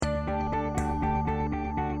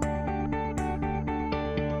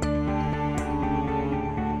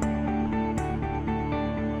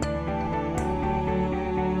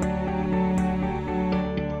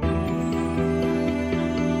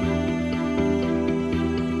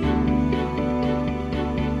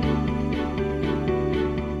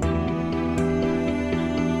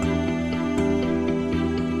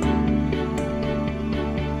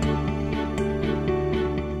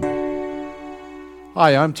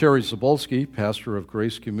Hi, I'm Terry Zabolski, pastor of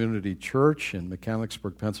Grace Community Church in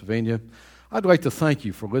Mechanicsburg, Pennsylvania. I'd like to thank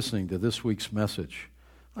you for listening to this week's message.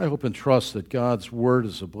 I hope and trust that God's Word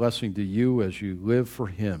is a blessing to you as you live for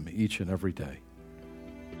Him each and every day.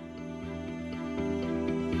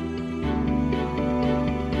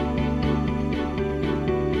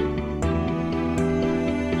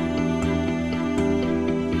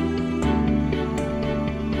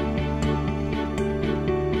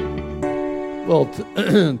 Well,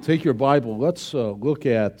 take your Bible. Let's look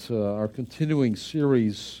at our continuing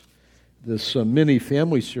series, this mini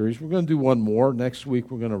family series. We're going to do one more. Next week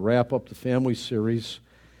we're going to wrap up the family series.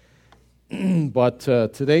 But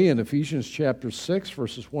today in Ephesians chapter 6,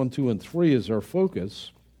 verses 1, 2, and 3 is our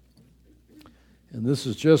focus. And this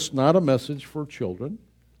is just not a message for children,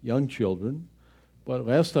 young children. But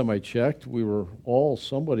last time I checked, we were all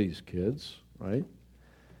somebody's kids, right?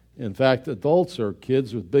 In fact, adults are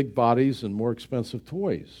kids with big bodies and more expensive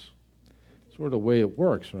toys. Sort of the way it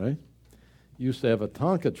works, right? You used to have a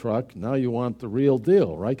Tonka truck, now you want the real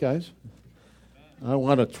deal, right, guys? I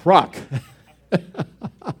want a truck.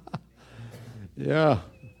 Yeah,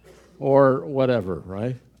 or whatever,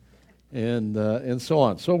 right? And so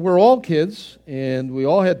on. So we're all kids, and we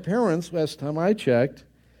all had parents last time I checked.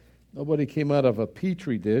 Nobody came out of a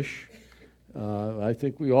petri dish. I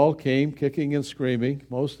think we all came kicking and screaming,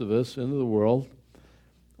 most of us, into the world.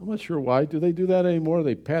 I'm not sure why. Do they do that anymore?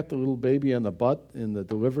 They pat the little baby on the butt in the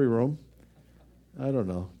delivery room? I don't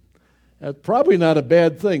know. That's probably not a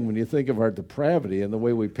bad thing when you think of our depravity and the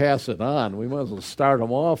way we pass it on. We might as well start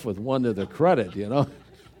them off with one to their credit, you know?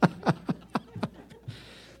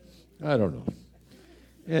 I don't know.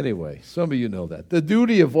 Anyway, some of you know that. The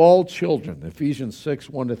duty of all children, Ephesians 6,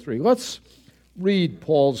 1-3. Let's read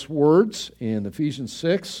Paul's words in Ephesians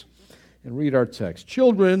 6 and read our text.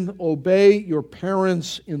 Children, obey your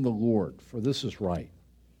parents in the Lord, for this is right.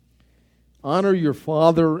 Honor your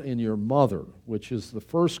father and your mother, which is the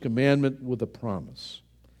first commandment with a promise,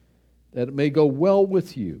 that it may go well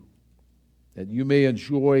with you, that you may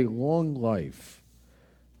enjoy long life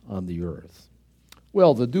on the earth.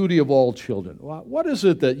 Well, the duty of all children. What is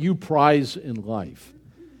it that you prize in life?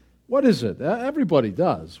 What is it? Everybody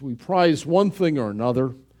does. We prize one thing or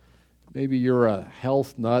another. Maybe you're a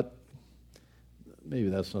health nut. Maybe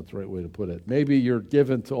that's not the right way to put it. Maybe you're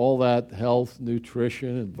given to all that health,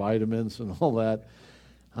 nutrition, and vitamins and all that.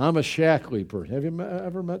 I'm a shack leaper. Have you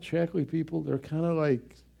ever met shackly people? They're kind of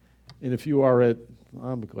like, and if you are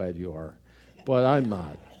I'm glad you are, but I'm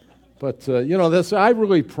not. But, I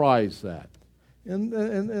really prize that.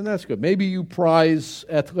 And that's good. Maybe you prize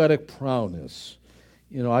athletic prowess.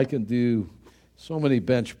 You know, I can do so many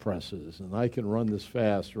bench presses, and I can run this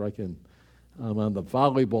fast, or I'm on the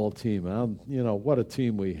volleyball team. What a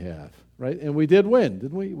team we have, right? And we did win,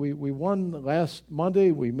 didn't we? We won last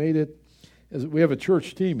Monday. We made it. We have a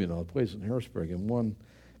church team, that plays in Harrisburg, and won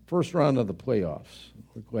first round of the playoffs.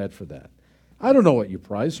 We're glad for that. I don't know what you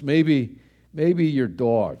prize. Maybe your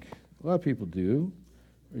dog. A lot of people do.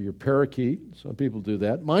 Or your parakeet. Some people do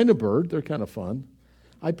that. Mynah bird. They're kind of fun.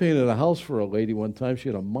 I painted a house for a lady one time. She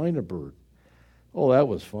had a mynah bird. Oh, that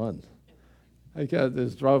was fun.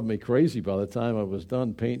 This drove me crazy by the time I was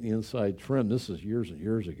done painting the inside trim. This is years and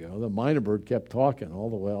years ago. The mynah bird kept talking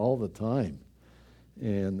all the time,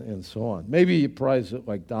 and so on. Maybe you prize it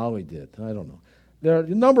like Dolly did. I don't know. There are a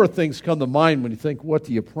number of things come to mind when you think, what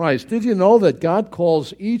do you prize? Did you know that God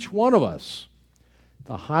calls each one of us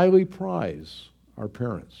to highly prize our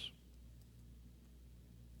parents?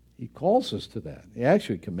 He calls us to that. He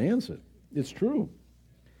actually commands it. It's true.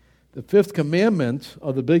 The fifth commandment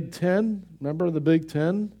of the Big Ten, remember the Big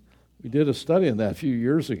Ten? We did a study on that a few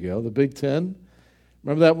years ago, the Big Ten.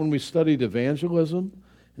 Remember that when we studied evangelism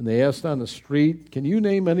and they asked on the street, can you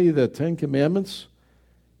name any of the 10 commandments?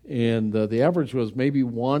 And the average was maybe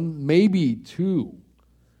one, maybe two.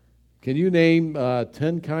 Can you name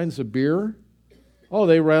 10 kinds of beer? Oh,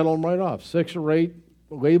 they rattle them right off. 6 or 8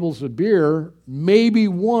 labels of beer, maybe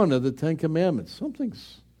one of the 10 commandments.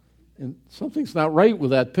 Something's not right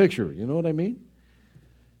with that picture. You know what I mean?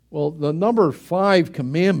 Well, the number 5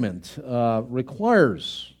 commandment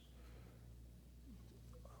requires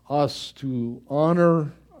us to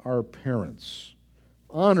honor our parents.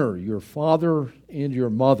 Honor your father and your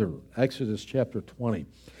mother. Exodus chapter 20.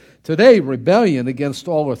 Today, rebellion against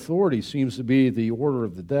all authority seems to be the order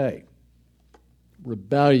of the day.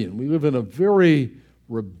 Rebellion. We live in a very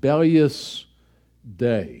rebellious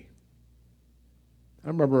day. I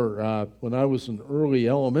remember when I was in early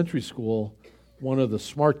elementary school, one of the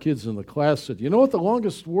smart kids in the class said, you know what the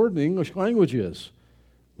longest word in the English language is?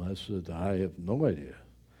 I said, I have no idea.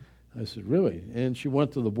 I said, really? And she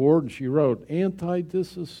went to the board and she wrote,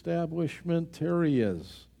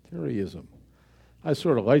 anti-disestablishmentarianism. I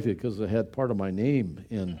sort of liked it because it had part of my name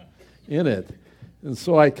in it. And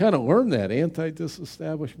so I kind of learned that,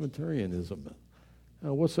 anti-disestablishmentarianism.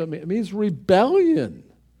 What's that mean? It means rebellion.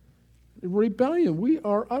 Rebellion. We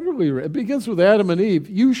are utterly, it begins with Adam and Eve.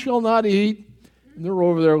 You shall not eat. And they're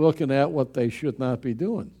over there looking at what they should not be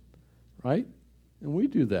doing, right? And we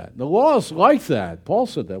do that. The law is like that. Paul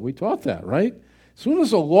said that. We taught that, right? As soon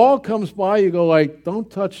as a law comes by, you go like, don't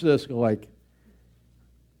touch this. Go like,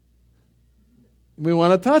 we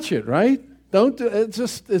want to touch it, right? Don't do it.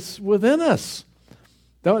 It's within us.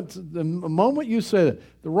 The moment you say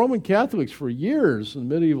that, the Roman Catholics for years in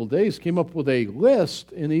the medieval days came up with a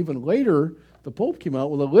list, and even later the Pope came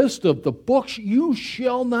out with a list of the books you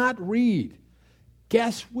shall not read.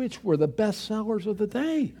 Guess which were the best sellers of the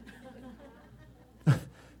day?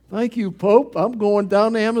 Thank you, Pope. I'm going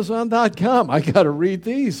down to Amazon.com. I got to read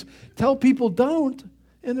these. Tell people don't.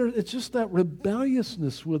 And it's just that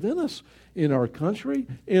rebelliousness within us in our country,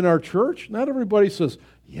 in our church. Not everybody says,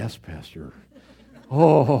 yes, Pastor.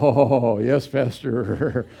 Oh, yes,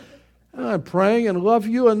 Pastor. I'm praying and love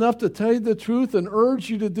you enough to tell you the truth and urge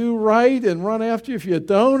you to do right and run after you if you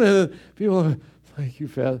don't. And people, thank you,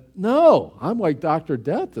 Pastor. No, I'm like Dr.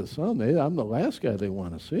 Death to some. I'm the last guy they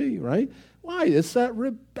want to see, right? Why? It's that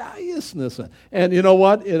rebelliousness. And you know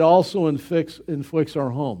what? It also inflicts our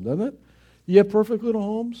home, doesn't it? You have perfect little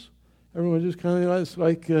homes. Everyone just kind of, it's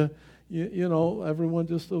like, you know, everyone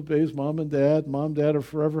just obeys mom and dad. Mom and dad are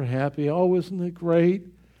forever happy. Oh, isn't it great?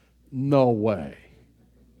 No way.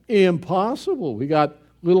 Impossible. We got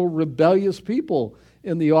little rebellious people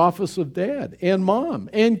in the office of dad and mom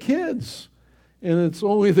and kids. And it's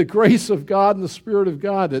only the grace of God and the Spirit of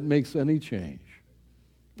God that makes any change.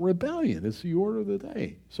 Rebellion is the order of the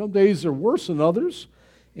day. Some days are worse than others,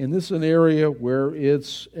 and this is an area where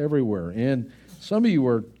it's everywhere. And some of you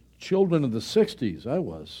are children of the 60s. I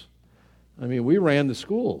was. I mean, we ran the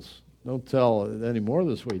schools. Don't tell it anymore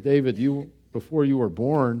this way. David, before you were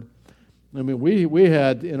born, I mean, we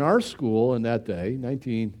had in our school in that day,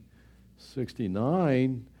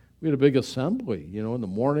 1969, we had a big assembly, you know, in the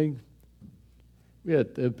morning. We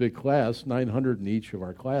had a big class, 900 in each of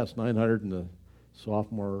our class, 900 in the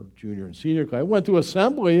sophomore, junior, and senior class. I went to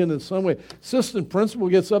assembly, and in some way, assistant principal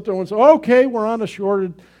gets up there and says, okay, we're on a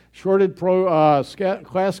shorted class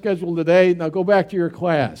schedule today. Now go back to your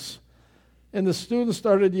class. And the students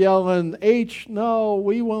started yelling, H, no,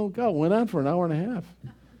 we won't go. Went on for an hour and a half.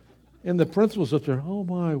 And the principal's up there, oh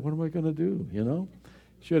my, what am I going to do, you know?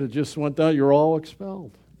 Should have just went down, you're all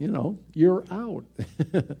expelled. You know, you're out.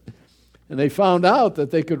 And they found out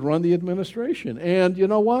that they could run the administration. And you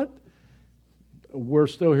know what? We're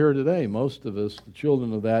still here today, most of us, the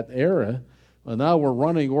children of that era. And now we're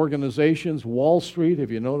running organizations, Wall Street.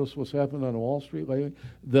 Have you noticed what's happened on Wall Street lately?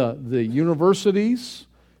 The universities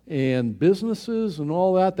and businesses and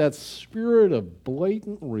all that spirit of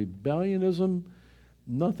blatant rebellionism,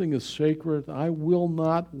 nothing is sacred. I will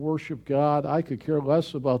not worship God. I could care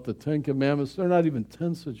less about the 10 Commandments. They're not even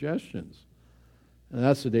 10 suggestions. And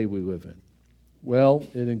that's the day we live in. Well,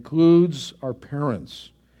 it includes our parents.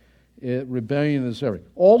 Rebellion is everything.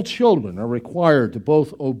 All children are required to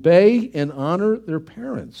both obey and honor their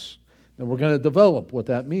parents. And we're going to develop what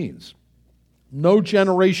that means. No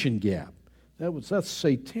generation gap. That's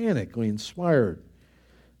satanically inspired.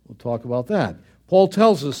 We'll talk about that. Paul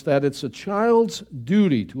tells us that it's a child's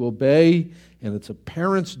duty to obey, and it's a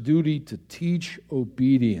parent's duty to teach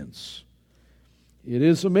obedience. It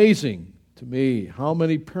is amazing to me how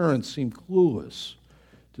many parents seem clueless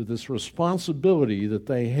to this responsibility that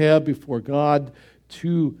they have before God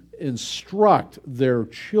to instruct their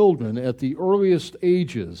children at the earliest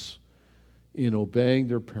ages in obeying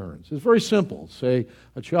their parents. It's very simple. Say,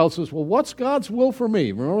 a child says, well, what's God's will for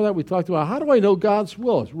me? Remember that we talked about, how do I know God's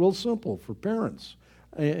will? It's real simple for parents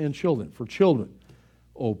and children. For children,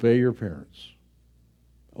 obey your parents.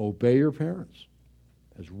 Obey your parents.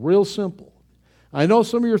 It's real simple. I know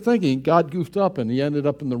some of you are thinking, God goofed up and he ended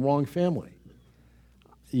up in the wrong family.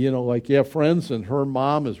 You know, like you have friends and her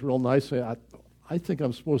mom is real nice. I think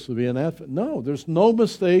I'm supposed to be an that. No, there's no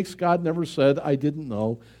mistakes. God never said, I didn't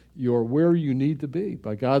know. You're where you need to be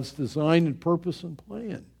by God's design and purpose and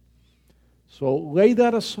plan. So lay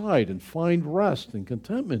that aside and find rest and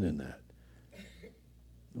contentment in that.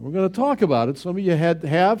 And we're going to talk about it. Some of you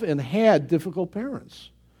had difficult parents.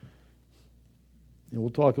 And we'll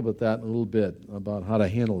talk about that in a little bit, about how to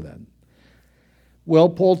handle that. Well,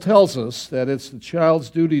 Paul tells us that it's the child's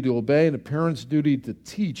duty to obey and the parent's duty to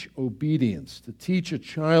teach obedience. To teach a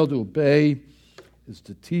child to obey is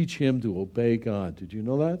to teach him to obey God. Did you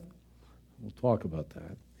know that? We'll talk about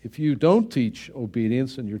that. If you don't teach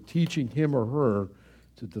obedience, then you're teaching him or her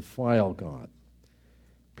to defile God.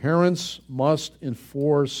 Parents must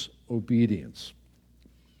enforce obedience.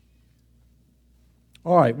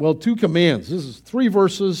 All right, well, 2 commands. This is 3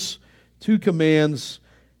 verses, 2 commands,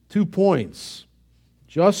 2 points.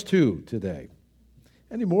 Just 2 today.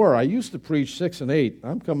 Anymore, I used to preach 6 and 8.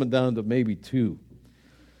 I'm coming down to maybe 2.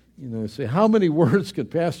 You know, say, how many words can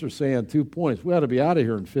Pastor say on 2 points? We ought to be out of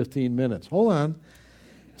here in 15 minutes. Hold on.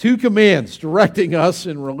 2 commands directing us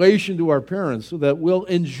in relation to our parents so that we'll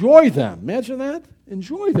enjoy them. Imagine that.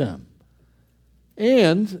 Enjoy them.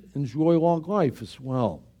 And enjoy long life as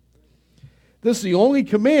well. This is the only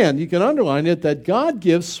command, you can underline it, that God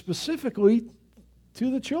gives specifically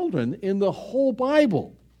to the children in the whole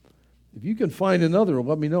Bible. If you can find another,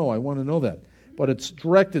 let me know. I want to know that. But it's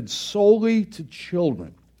directed solely to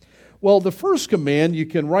children. Well, the first command you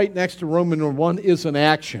can write next to Roman number 1 is an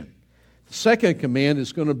action. The second command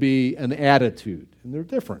is going to be an attitude, and they're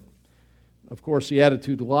different. Of course, the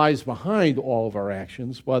attitude lies behind all of our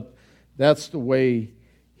actions, but that's the way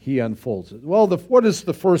he unfolds it. Well, what is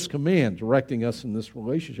the first command directing us in this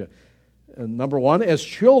relationship? Number 1, as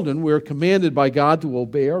children, we're commanded by God to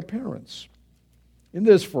obey our parents. In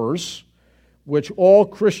this verse, which all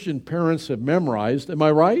Christian parents have memorized, am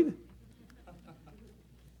I right?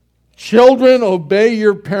 Children, obey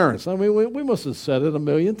your parents. I mean, we must have said it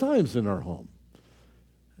 1,000,000 times in our home.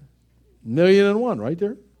 1,000,001, right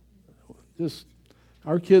there? Just,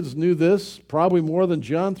 our kids knew this probably more than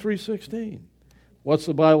John 3:16. What's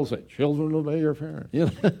the Bible say? Children, obey your parents. You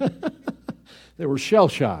know? They were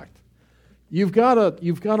shell-shocked. You've got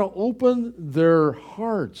to open their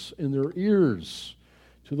hearts and their ears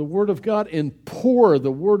to the Word of God and pour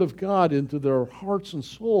the Word of God into their hearts and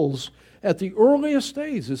souls at the earliest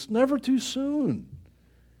days. It's never too soon.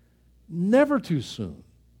 Never too soon.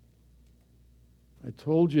 I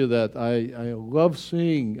told you that I love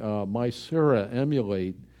seeing my Sarah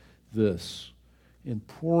emulate this in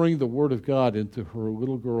pouring the Word of God into her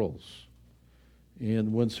little girls.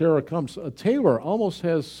 And when Sarah comes, Taylor almost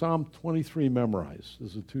has Psalm 23 memorized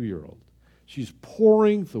as a 2-year-old. She's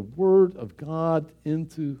pouring the Word of God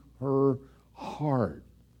into her heart.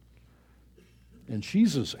 And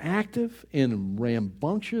she's as active and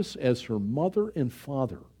rambunctious as her mother and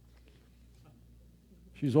father.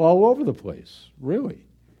 She's all over the place, really.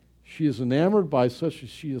 She is enamored by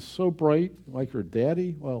she is so bright, like her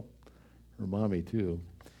daddy. Well, her mommy too.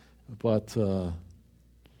 But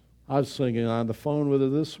I was singing on the phone with her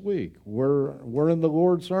this week. We're in the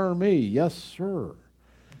Lord's army, yes, sir.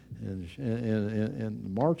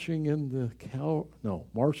 And marching in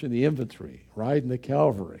marching the infantry, riding the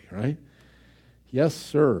cavalry, right? Yes,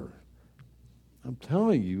 sir. I'm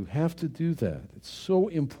telling you, you have to do that. It's so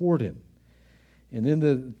important.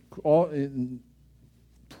 And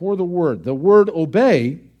pour the word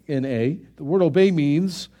obey, the word obey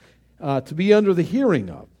means to be under the hearing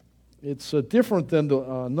of. It's different than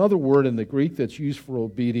another word in the Greek that's used for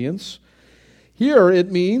obedience. Here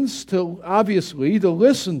it means obviously to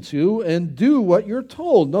listen to and do what you're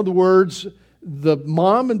told. In other words, the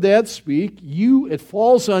mom and dad speak, it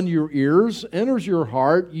falls on your ears, enters your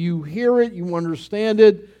heart, you hear it, you understand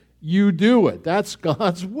it, you do it. That's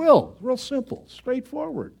God's will. Real simple,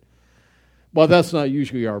 straightforward. But that's not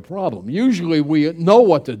usually our problem. Usually we know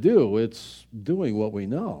what to do. It's doing what we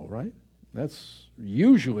know, right? That's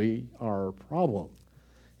usually our problem.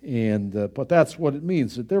 But that's what it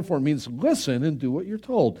means. It therefore means listen and do what you're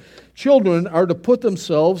told. Children are to put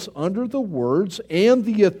themselves under the words and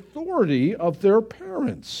the authority of their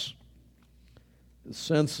parents. The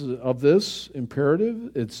sense of this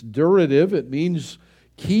imperative, it's durative. It means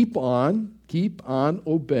keep on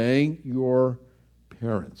obeying your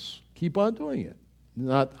parents. Keep on doing it.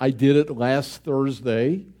 Not, I did it last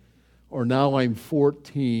Thursday, or now I'm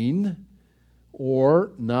 14,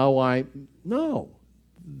 or now no.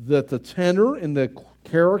 That the tenor and the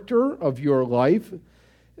character of your life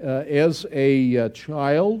as a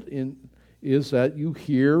child is that you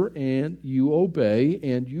hear and you obey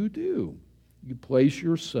and you do. You place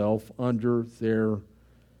yourself under their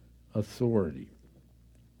authority.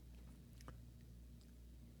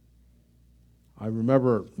 I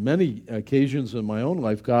remember many occasions in my own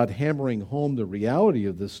life God hammering home the reality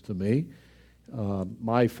of this to me.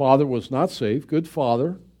 My father was not saved, good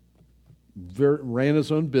father, ran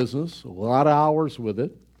his own business, a lot of hours with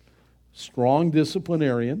it, strong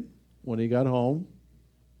disciplinarian when he got home.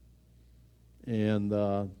 And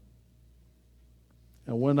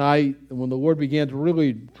when the Lord began to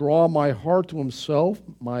really draw my heart to himself,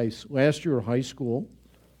 my last year of high school,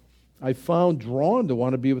 I found drawn to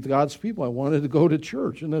want to be with God's people. I wanted to go to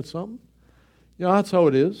church. Isn't that something? That's how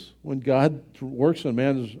it is. When God works in a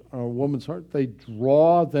man's or a woman's heart, they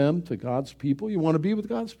draw them to God's people. You want to be with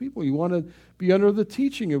God's people. You want to be under the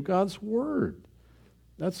teaching of God's Word.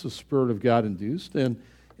 That's the Spirit of God induced.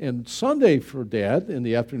 And Sunday for Dad in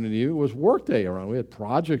the afternoon evening was work day around. We had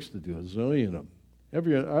projects to do, a zillion of them.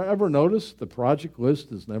 Ever noticed the project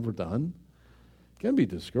list is never done? It can be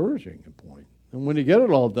discouraging at point. And when you get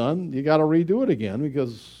it all done, you got to redo it again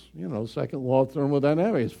because, second law of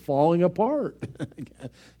thermodynamics is falling apart.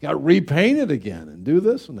 Got to repaint it again and do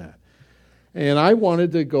this and that. And I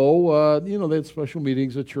wanted to go, they had special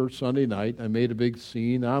meetings at church Sunday night. I made a big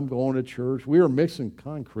scene. I'm going to church. We were mixing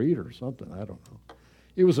concrete or something. I don't know.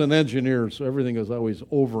 He was an engineer, so everything was always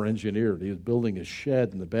over-engineered. He was building a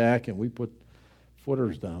shed in the back, and we put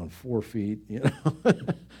footers down 4 feet,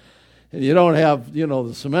 And you don't have,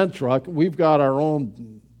 the cement truck. We've got our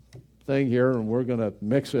own thing here, and we're going to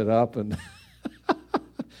mix it up. And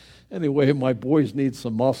anyway, my boys need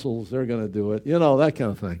some muscles. They're going to do it. That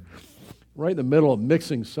kind of thing. Right in the middle of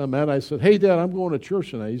mixing cement, I said, "Hey, Dad, I'm going to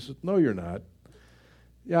church tonight." He said, "No, you're not."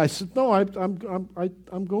 Yeah, I said, "No, I'm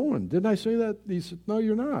going." Didn't I say that? He said, "No,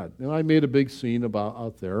 you're not." And I made a big scene about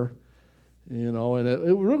out there, and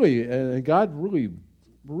it really, and God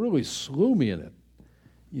really slew me in it.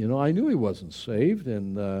 I knew he wasn't saved,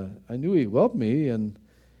 and I knew he loved me, and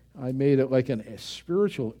I made it like a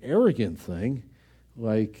spiritual, arrogant thing,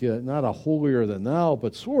 like not a holier than thou,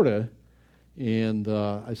 but sort of. And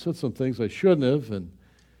I said some things I shouldn't have,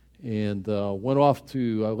 and went off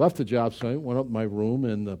to, I left the job site, went up to my room,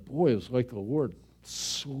 and boy, it was like the Lord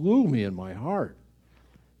slew me in my heart.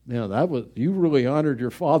 Man, you really honored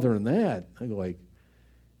your father in that.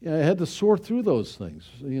 I had to sort through those things.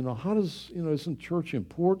 How does, isn't church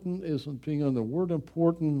important? Isn't being on the Word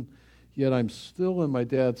important? Yet I'm still in my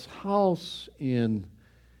dad's house and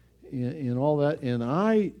all that. And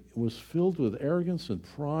I was filled with arrogance and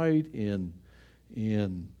pride, and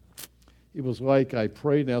it was like I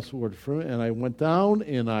prayed and asked the Lord for it. And I went down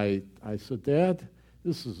and I said, "Dad,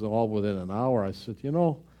 this is all within an hour." I said,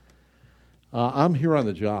 I'm here on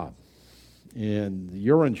the job. And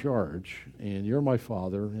you're in charge, and you're my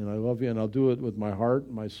father, and I love you, and I'll do it with my heart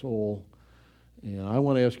and my soul, and I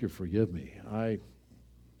want to ask you to forgive me. I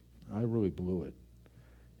really blew it,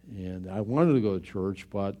 and I wanted to go to church,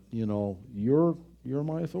 but you're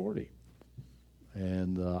my authority,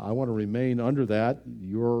 and I want to remain under that,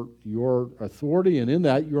 your authority, and in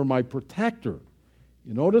that you're my protector.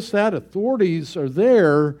 You notice that authorities are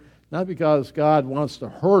there not because God wants to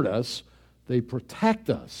hurt us; they protect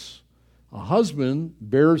us. A husband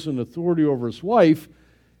bears an authority over his wife,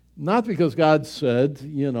 not because God said,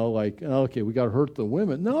 okay, we got to hurt the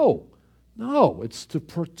women. No, it's to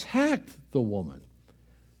protect the woman.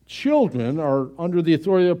 Children are under the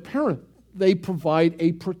authority of a parent. They provide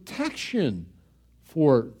a protection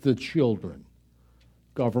for the children.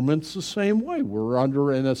 Government's the same way.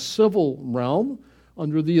 We're in a civil realm,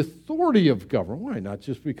 under the authority of government. Why? Not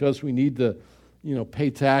just because we need to pay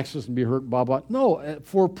taxes and be hurt, blah, blah. No,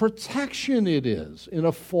 for protection it is in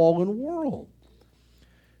a fallen world.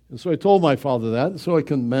 And so I told my father that, and so I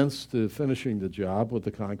commenced to finishing the job with the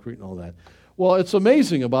concrete and all that. Well, it's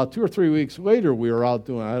amazing. About 2 or 3 weeks later, we were out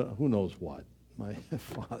doing who knows what. My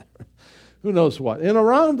father, who knows what. And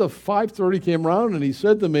around the 5:30 came around, and he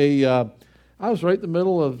said to me, I was right in the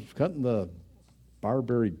middle of cutting the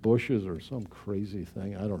barberry bushes or some crazy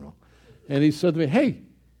thing, I don't know. And he said to me, "Hey,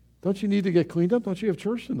 don't you need to get cleaned up? Don't you have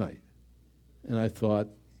church tonight?" And I thought,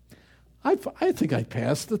 I think I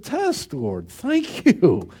passed the test, Lord. Thank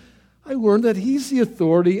you. I learned that he's the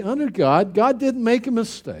authority under God. God didn't make a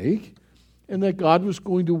mistake, and that God was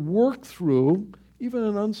going to work through even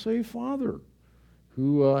an unsaved father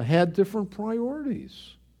who had different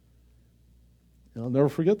priorities. And I'll never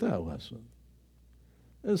forget that lesson.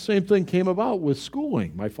 And the same thing came about with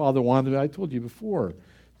schooling. My father wanted, I told you before,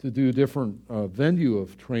 to do a different venue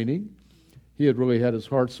of training. He had really had his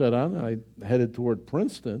heart set on it. I headed toward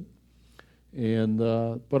Princeton,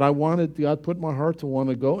 but I wanted, God put in my heart to want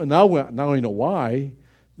to go. And now I know why.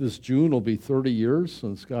 This June will be 30 years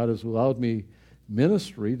since God has allowed me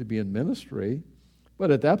to be in ministry. But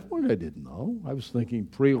at that point, I didn't know. I was thinking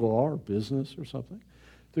pre-law or business or something.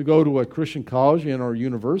 To go to a Christian college and our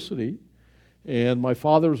university. And my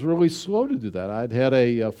father was really slow to do that. I'd had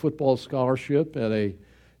a football scholarship at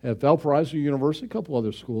Valparaiso University, a couple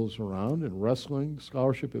other schools around, and wrestling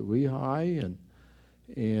scholarship at Lehigh,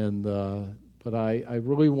 but I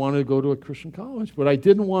really wanted to go to a Christian college, but I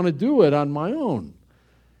didn't want to do it on my own.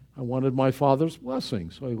 I wanted my father's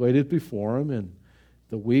blessing, so I laid it before him, and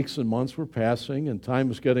the weeks and months were passing, and time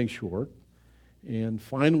was getting short, And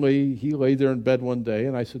finally, he lay there in bed one day,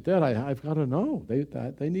 and I said, Dad, I've got to know.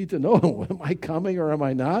 They need to know. Am I coming or am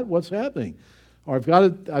I not? What's happening? Or I've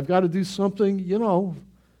got to do something,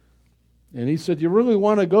 And he said, you really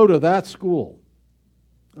want to go to that school?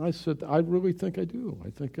 I said, I really think I do. I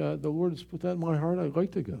think the Lord has put that in my heart. I'd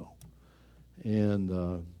like to go.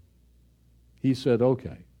 And he said,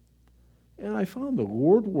 okay. And I found the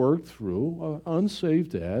Lord worked through an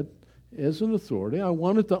unsaved dad as an authority. I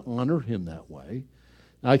wanted to honor him that way.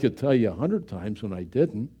 I could tell you 100 times when I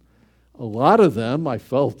didn't. A lot of them I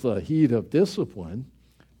felt the heat of discipline.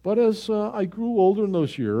 But as I grew older in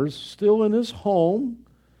those years, still in his home,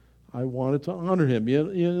 I wanted to honor him.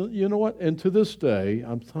 You know what? And to this day,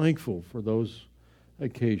 I'm thankful for those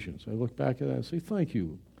occasions. I look back at that and say, thank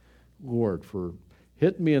you, Lord, for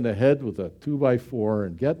hitting me in the head with a 2x4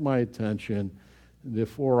 and get my attention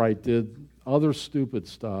before I did other stupid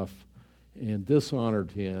stuff and dishonored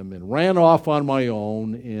him and ran off on my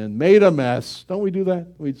own and made a mess. Don't we do that?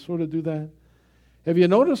 We sort of do that. Have you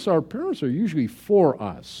noticed our parents are usually for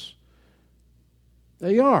us?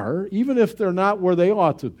 They are, even if they're not where they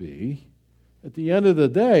ought to be. At the end of the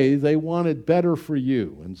day, they want it better for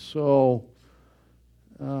you. And so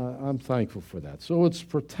I'm thankful for that. So it's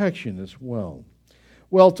protection as well.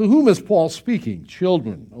 Well, to whom is Paul speaking?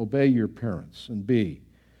 Children, obey your parents. And B,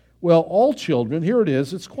 well, all children, here it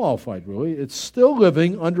is, it's qualified really, it's still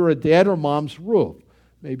living under a dad or mom's roof.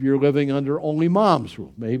 Maybe you're living under only mom's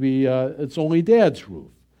roof. Maybe it's only dad's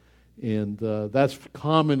roof. And that's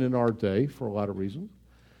common in our day for a lot of reasons.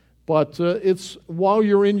 But it's while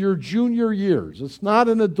you're in your junior years. It's not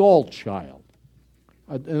an adult child.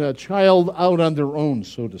 A child out on their own,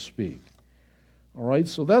 so to speak. All right,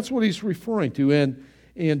 so that's what he's referring to.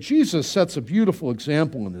 And Jesus sets a beautiful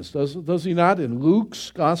example in this, does he not? In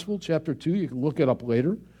Luke's Gospel, chapter 2, you can look it up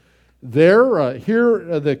later. There,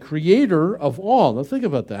 here, the creator of all, now think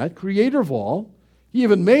about that, creator of all, he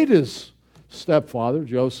even made his stepfather,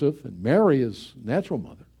 Joseph, and Mary, his natural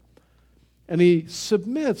mother. And he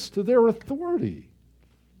submits to their authority.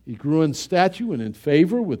 He grew in stature and in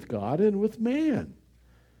favor with God and with man,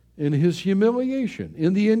 in his humiliation,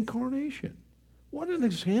 in the incarnation. What an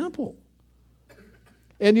example.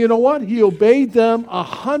 And you know what? He obeyed them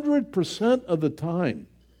 100% of the time.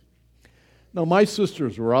 Now, my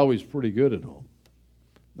sisters were always pretty good at home.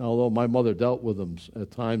 Now, although my mother dealt with them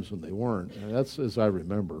at times when they weren't, and that's as I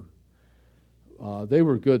remember. They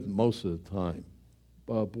were good most of the time.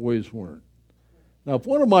 Boys weren't. Now, if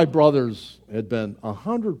one of my brothers had been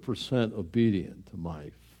 100% obedient to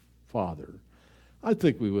my father, I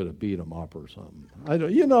think we would have beat him up or something.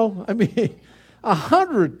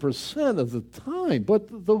 100% of the time.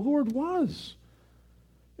 But the Lord was.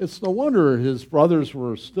 It's no wonder his brothers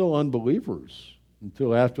were still unbelievers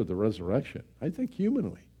until after the resurrection. I think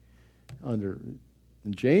humanly. And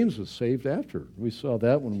James was saved after. We saw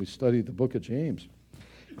that when we studied the book of James.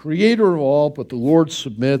 Creator of all, but the Lord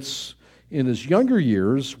submits in his younger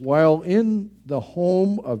years, while in the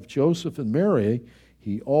home of Joseph and Mary,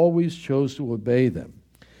 he always chose to obey them.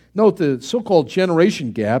 Note the so-called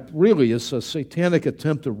generation gap really is a satanic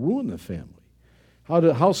attempt to ruin the family.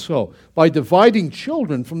 How so? By dividing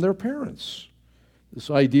children from their parents. This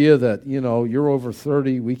idea that, you're over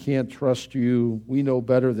 30, we can't trust you, we know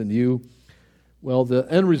better than you. Well, the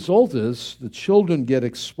end result is the children get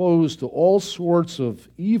exposed to all sorts of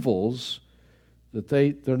evils that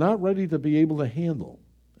they're not ready to be able to handle.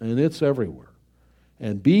 And it's everywhere.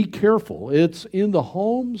 And be careful. It's in the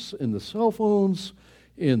homes, in the cell phones,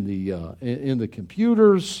 in the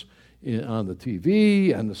computers, on the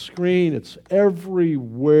TV, on the screen. It's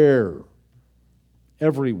everywhere.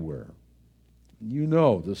 Everywhere.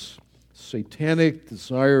 This satanic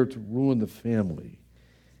desire to ruin the family.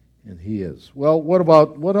 And he is. Well,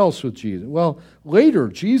 what else with Jesus? Well, later,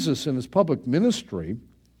 Jesus in his public ministry,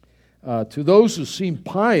 to those who seem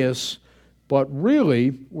pious, but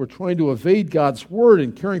really were trying to evade God's word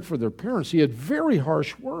and caring for their parents, he had very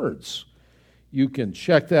harsh words. You can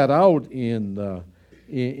check that out in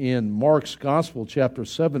Mark's Gospel, chapter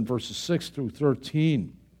 7, verses 6 through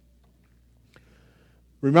 13.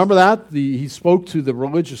 Remember that? He spoke to the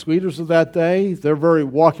religious leaders of that day. They're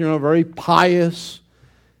walking around very pious.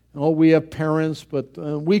 We have parents, but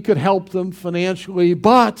we could help them financially,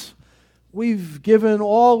 but we've given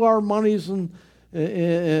all our monies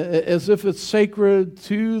as if it's sacred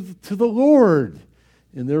to the Lord,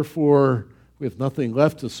 and therefore we have nothing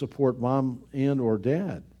left to support mom and or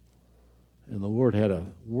dad. And the Lord had a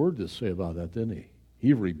word to say about that, didn't he?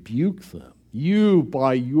 He rebuked them. You,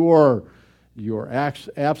 by your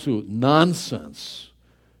absolute nonsense,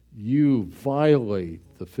 you violate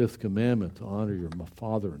the fifth commandment to honor your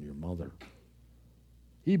father and your mother.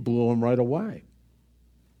 He blew him right away.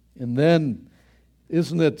 And then,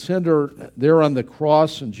 isn't it tender there on the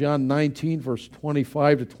cross in John 19, verse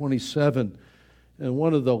 25 to 27, and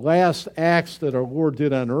one of the last acts that our Lord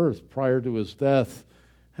did on earth prior to his death,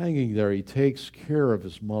 hanging there, he takes care of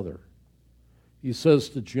his mother. He says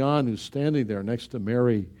to John, who's standing there next to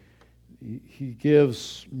Mary, he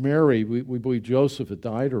gives Mary, we believe Joseph had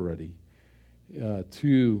died already,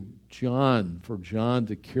 to John, for John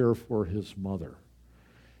to care for his mother.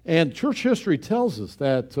 And church history tells us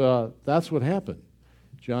that that's what happened.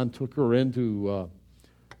 John took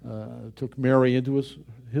Mary into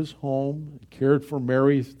his home, cared for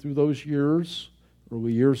Mary through those years,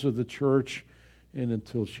 early years of the church, and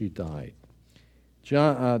until she died.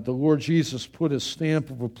 The Lord Jesus put his stamp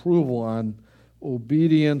of approval on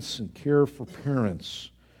obedience and care for parents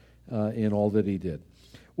in all that he did.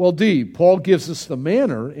 Well, D, Paul gives us the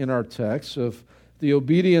manner in our text of the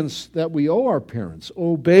obedience that we owe our parents.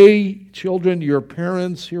 Obey, children, your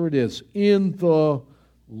parents, here it is, in the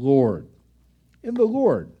Lord. In the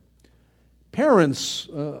Lord. Parents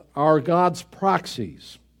are God's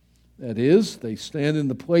proxies. That is, they stand in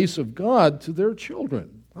the place of God to their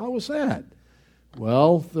children. How is that?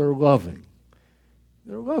 Well, they're loving.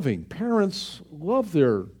 They're loving. Parents love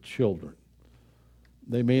their children.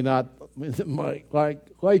 They may not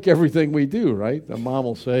like everything we do, right? The mom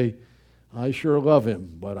will say, I sure love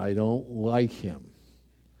him, but I don't like him.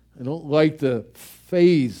 I don't like the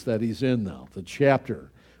phase that he's in now, the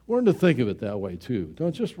chapter. Learn to think of it that way, too.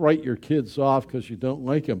 Don't just write your kids off because you don't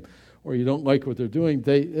like them or you don't like what they're doing.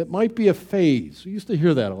 It might be a phase. We used to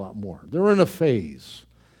hear that a lot more. They're in a phase.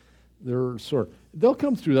 They'll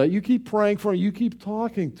come through that. You keep praying for them. You keep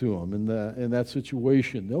talking to them in that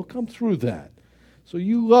situation. They'll come through that. So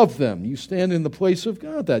you love them. You stand in the place of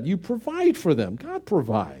God. That you provide for them. God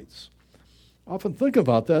provides. Often think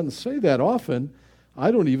about that and say that often.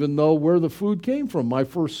 I don't even know where the food came from. My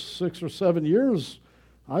first 6 or 7 years,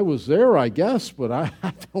 I was there, I guess, but I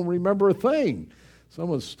don't remember a thing.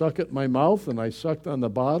 Someone stuck it in my mouth, and I sucked on the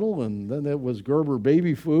bottle, and then it was Gerber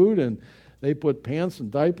baby food, and they put pants and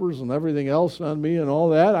diapers and everything else on me and all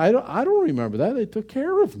that. I don't remember that. They took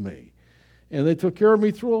care of me. And they took care of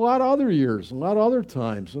me through a lot of other years, a lot of other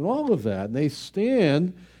times, and all of that. And they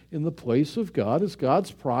stand in the place of God as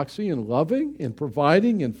God's proxy in loving, in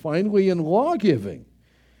providing, and finally in law-giving.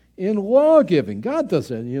 In law-giving. God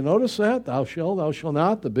does it. You notice that? Thou shalt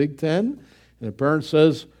not, the Big Ten. And the parent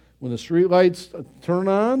says, when the street lights turn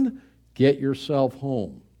on, get yourself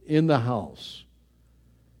home, in the house.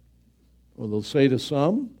 Well, they'll say to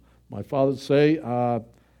some, my father would say,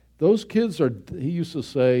 those kids are, he used to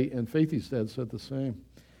say, and Faithy's dad said the same,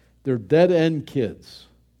 they're dead-end kids.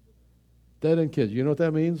 Dead-end kids. You know what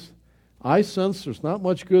that means? I sense there's not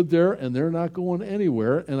much good there, and they're not going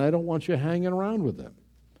anywhere, and I don't want you hanging around with them.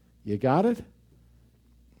 You got it?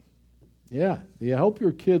 Yeah. You help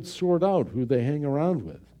your kids sort out who they hang around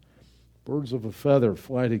with. Birds of a feather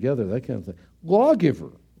fly together, that kind of thing.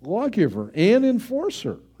 Lawgiver, and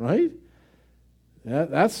enforcer, right?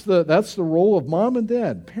 That's the role of mom and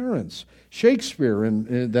dad, parents. Shakespeare,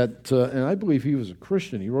 and I believe he was a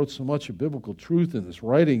Christian. He wrote so much of biblical truth in his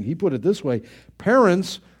writing. He put it this way: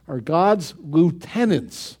 parents are God's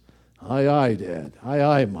lieutenants. Aye, aye, Dad. Aye,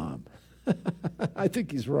 aye, Mom. I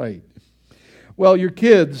think he's right. Well, your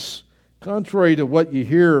kids, contrary to what you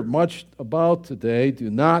hear much about today, do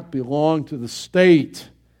not belong to the state.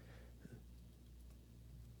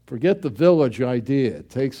 Forget the village idea. It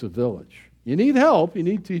takes a village. You need help. You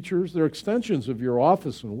need teachers. They're extensions of your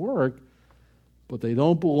office and work, but they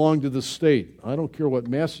don't belong to the state. I don't care what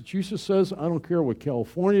Massachusetts says. I don't care what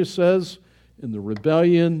California says. In the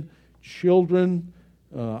rebellion, children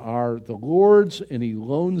are the Lord's, and He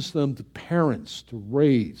loans them to parents to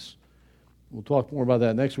raise. We'll talk more about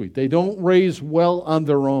that next week. They don't raise well on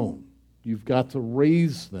their own. You've got to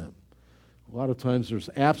raise them. A lot of times there's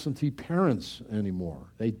absentee parents anymore.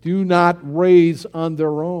 They do not raise on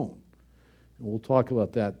their own. And we'll talk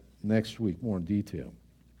about that next week more in detail.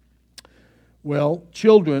 Well,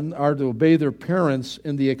 children are to obey their parents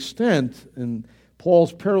in the extent, and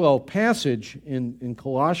Paul's parallel passage in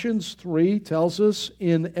Colossians 3 tells us,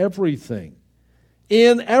 in everything.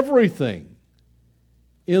 In everything.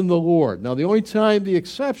 In the Lord. Now, the only time the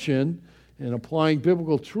exception in applying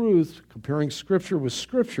biblical truth, comparing Scripture with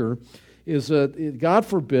Scripture, is that God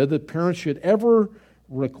forbid that parents should ever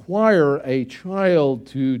require a child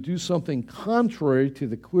to do something contrary to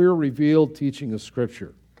the clear revealed teaching of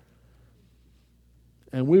Scripture.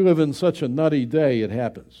 And we live in such a nutty day, it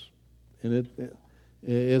happens. And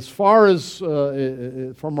as far as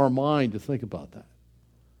from our mind to think about that.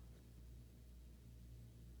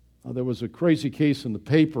 There was a crazy case in the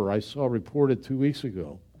paper I saw reported 2 weeks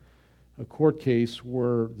ago, a court case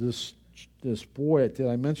where this boy, did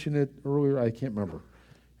I mention it earlier? I can't remember.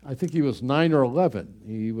 I think he was 9 or 11.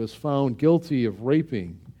 He was found guilty of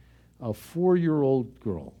raping a 4-year-old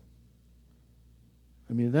girl.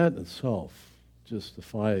 I mean, that in itself just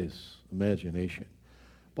defies imagination.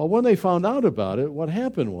 But when they found out about it, what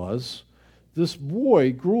happened was this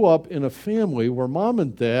boy grew up in a family where mom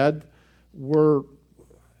and dad were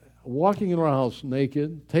walking in our house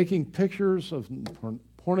naked, taking pictures of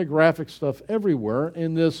pornographic stuff everywhere,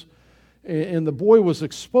 and the boy was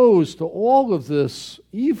exposed to all of this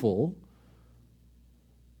evil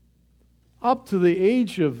up to the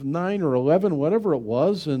age of 9 or 11, whatever it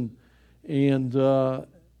was, and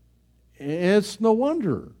it's no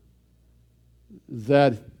wonder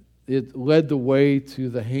that it led the way to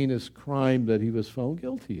the heinous crime that he was found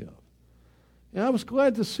guilty of. And I was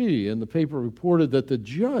glad to see, and the paper reported that the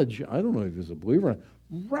judge, I don't know if he was a believer,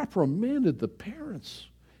 reprimanded the parents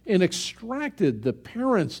and extracted the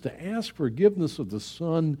parents to ask forgiveness of the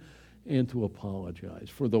son and to apologize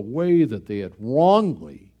for the way that they had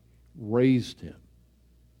wrongly raised him.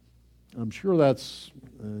 I'm sure that's,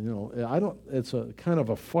 it's a kind of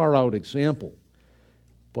a far-out example,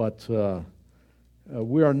 but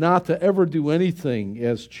we are not to ever do anything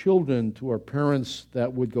as children to our parents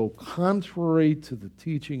that would go contrary to the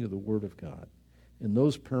teaching of the Word of God. And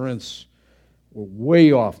those parents were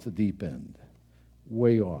way off the deep end,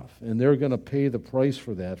 way off. And they're going to pay the price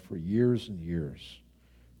for that for years and years.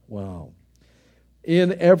 Wow.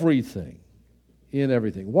 In everything.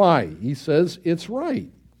 Why? He says it's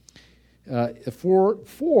right.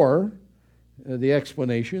 For the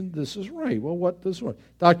explanation, this is right. Well, what does what?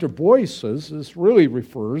 Dr. Boyce says this really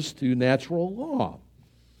refers to natural law.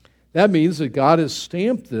 That means that God has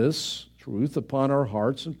stamped this truth upon our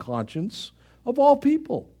hearts and conscience of all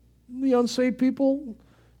people. The unsaved people,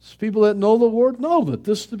 people that know the Lord, know that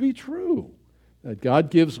this to be true. That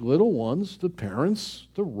God gives little ones to parents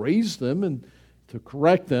to raise them and to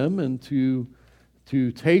correct them and to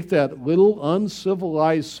take that little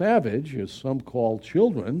uncivilized savage, as some call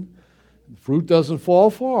children, the fruit doesn't fall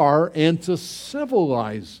far, and to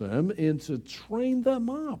civilize them and to train them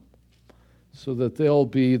up so that they'll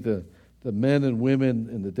be the men and women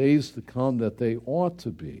in the days to come that they ought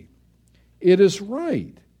to be. It is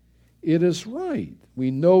right. It is right. We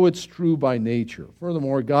know it's true by nature.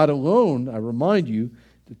 Furthermore, God alone, I remind you,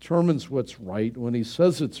 determines what's right. When He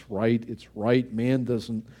says it's right, it's right. Man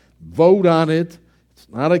doesn't vote on it. It's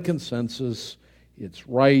not a consensus. It's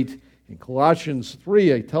right. In Colossians 3,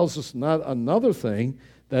 it tells us not another thing,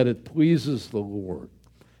 that it pleases the Lord.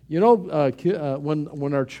 You know,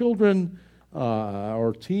 when our children,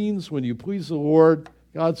 our teens, when you please the Lord,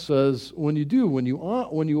 God says, when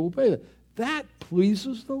you obey it, that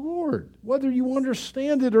pleases the Lord, whether you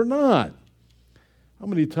understand it or not. How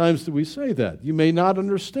many times do we say that? You may not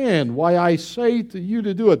understand why I say to you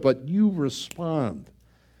to do it, but you respond.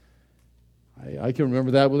 I can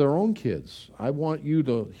remember that with our own kids. I want you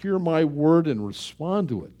to hear my word and respond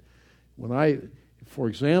to it. For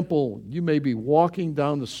example, you may be walking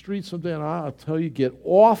down the street someday and I'll tell you, get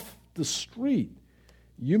off the street.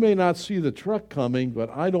 You may not see the truck coming,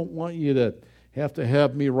 but I don't want you to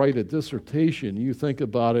have me write a dissertation. You think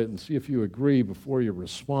about it and see if you agree before you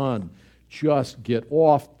respond. Just get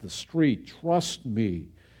off the street. Trust me.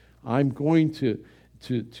 I'm going to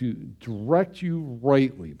direct you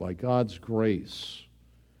rightly by God's grace.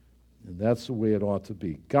 And that's the way it ought to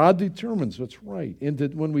be. God determines what's right. And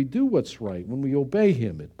that when we do what's right, when we obey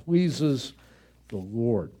Him, it pleases the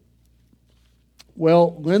Lord.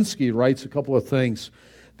 Well, Linsky writes a couple of things.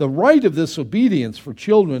 The right of this obedience for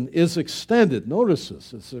children is extended. Notice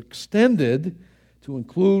this. It's extended to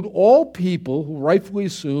include all people who rightfully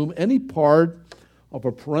assume any part of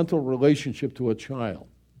a parental relationship to a child.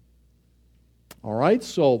 All right?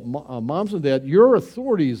 So, moms and dads, your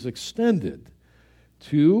authority is extended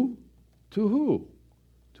to who?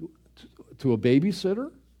 To a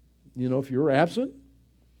babysitter? You know, if you're absent,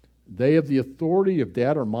 they have the authority of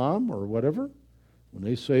dad or mom or whatever. When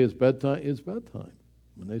they say it's bedtime, it's bedtime.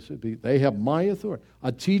 When they say they have my authority.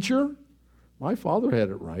 A teacher, my father had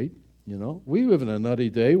it right. You know, we live in a nutty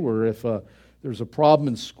day where if there's a problem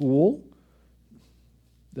in school,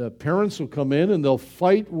 the parents will come in and they'll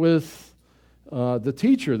fight with the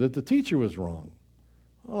teacher that the teacher was wrong.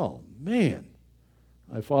 Oh, man.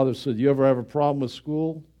 My father said, you ever have a problem with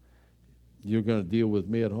school? You're going to deal with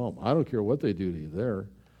me at home. I don't care what they do to you there.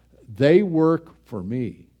 They work for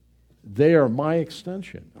me. They are my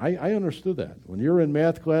extension. I understood that. When you're in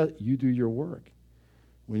math class, you do your work.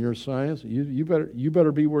 When you're in science, you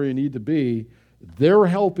better be where you need to be. They're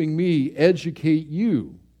helping me educate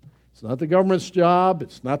you. It's not the government's job.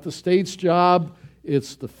 It's not the state's job.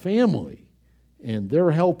 It's the family. And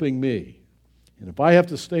they're helping me. And if I have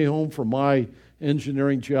to stay home from my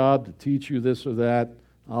engineering job to teach you this or that,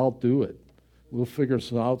 I'll do it. We'll figure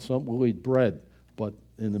out something. We'll eat bread. But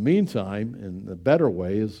in the meantime, and the better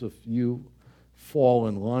way is if you fall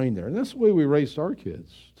in line there. And that's the way we raised our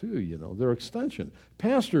kids, too, you know. They're extension.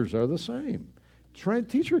 Pastors are the same.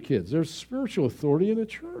 Teach your kids. There's spiritual authority in a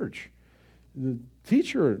church. The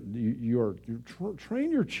teacher,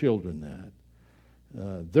 train your children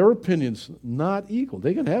that. Their opinion's not equal.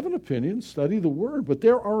 They can have an opinion, study the Word, but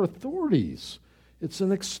there are authorities. It's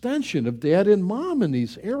an extension of dad and mom in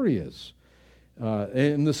these areas.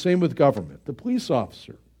 And the same with government. The police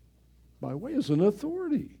officer, by way, is an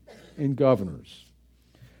authority in governors.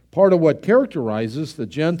 Part of what characterizes the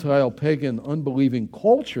Gentile, pagan, unbelieving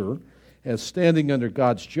culture as standing under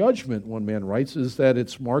God's judgment, one man writes, is that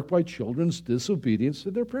it's marked by children's disobedience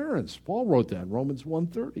to their parents. Paul wrote that in Romans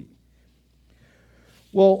 1:30.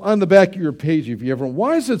 Well, on the back of your page, if you ever,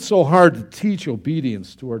 why is it so hard to teach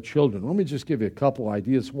obedience to our children? Let me just give you a couple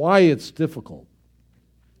ideas why it's difficult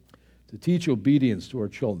to teach obedience to our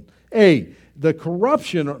children. A, the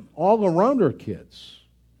corruption all around our kids.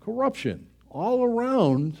 Corruption all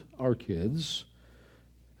around our kids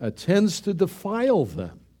tends to defile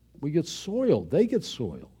them. We get soiled. They get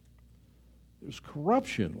soiled. There's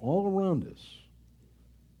corruption all around us,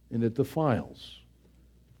 and it defiles.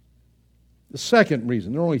 The second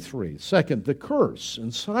reason, there are only three. Second, the curse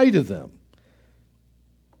inside of them.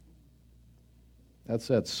 That's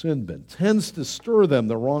that sin bin. Tends to stir them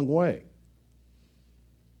the wrong way.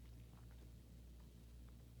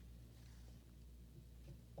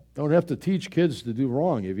 Don't have to teach kids to do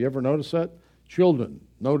wrong. Have you ever noticed that? Children,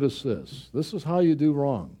 notice this. This is how you do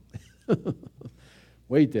wrong.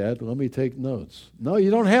 Wait, Dad, let me take notes. No,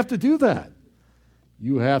 you don't have to do that.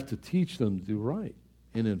 You have to teach them to do right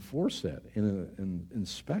and enforce that and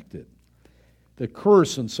inspect it. The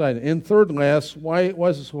curse inside. And third and last, why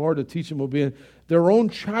is it so hard to teach them obedience? Their own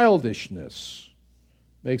childishness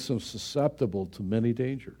makes them susceptible to many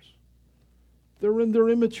dangers. They're in their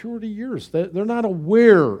immaturity years. They're not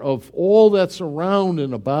aware of all that's around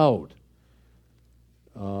and about.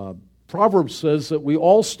 Proverbs says that we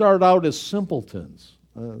all start out as simpletons.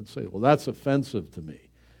 I'd say, well, that's offensive to me.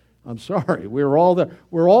 I'm sorry. We're all there.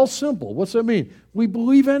 We're all simple. What's that mean? We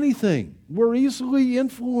believe anything. We're easily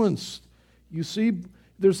influenced. You see,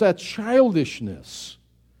 there's that childishness.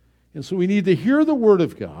 And so we need to hear the Word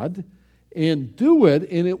of God and do it,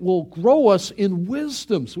 and it will grow us in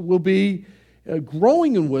wisdom. So we'll be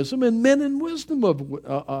growing in wisdom and men in wisdom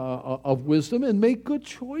of wisdom and make good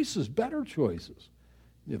choices, better choices.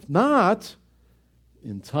 If not,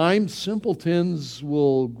 in time, simpletons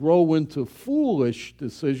will grow into foolish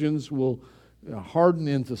decisions, will harden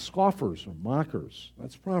into scoffers or mockers.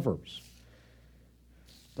 That's Proverbs.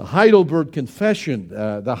 The Heidelberg Confession,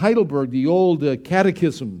 the old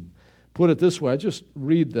catechism, put it this way. I just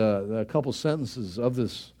read a couple sentences of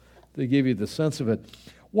this to give you the sense of it.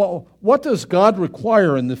 Well, what does God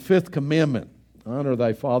require in the fifth commandment? Honor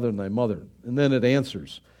thy father and thy mother. And then it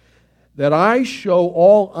answers, that I show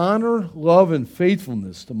all honor, love, and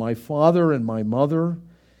faithfulness to my father and my mother,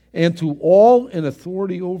 and to all in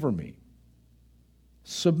authority over me.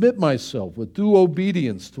 Submit myself with due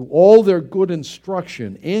obedience to all their good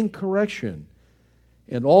instruction and correction,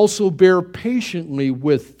 and also bear patiently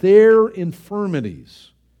with their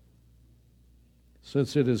infirmities,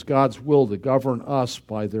 since it is God's will to govern us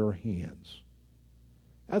by their hands.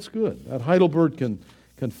 That's good. That Heidelberg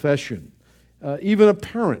Confession. Even a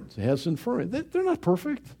parent has infirmity. They're not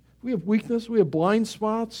perfect. We have weakness. We have blind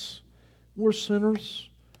spots. We're sinners.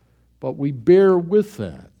 But we bear with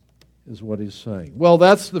that, is what he's saying. Well,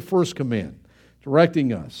 that's the first command,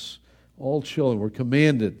 directing us. All children were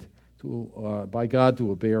commanded by God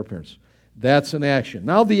to obey our parents. That's an action.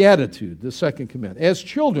 Now the attitude, the second command. As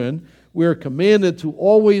children, we are commanded to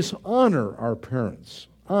always honor our parents.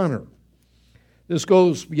 Honor. This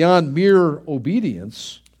goes beyond mere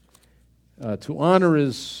obedience. To honor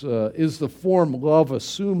is the form love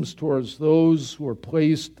assumes towards those who are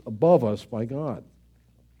placed above us by God.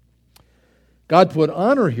 God put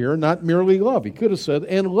honor here, not merely love. He could have said,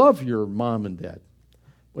 and love your mom and dad.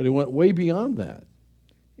 But he went way beyond that.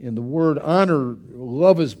 And the word honor,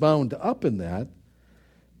 love is bound up in that.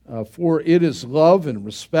 For it is love and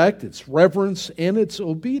respect, it's reverence, and it's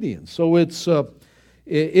obedience. So it's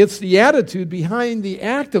the attitude behind the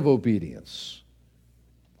act of obedience.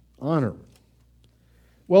 Honor.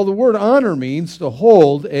 Well, the word honor means to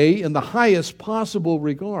hold in the highest possible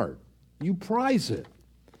regard. You prize it.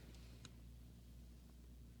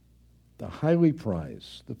 the highly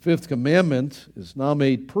prized. The fifth commandment is now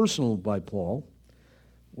made personal by Paul,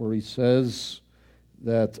 where he says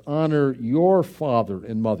that honor your father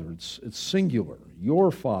and mother. It's singular.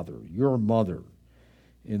 Your father, your mother.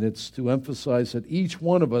 And it's to emphasize that each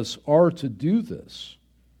one of us are to do this.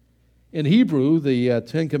 In Hebrew, the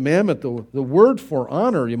Ten Commandment, the word for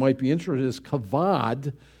honor, you might be interested, is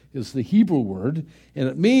kavod, is the Hebrew word, and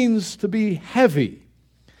it means to be heavy.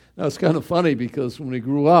 Now, it's kind of funny because when we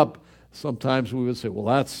grew up, sometimes we would say, well,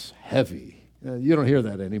 that's heavy. You don't hear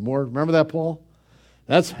that anymore. Remember that, Paul?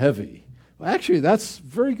 That's heavy. Well, actually, that's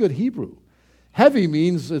very good Hebrew. Heavy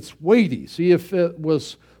means it's weighty. See, if it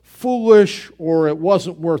was foolish or it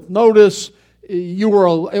wasn't worth notice,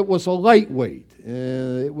 it was a lightweight.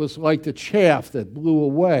 It was like the chaff that blew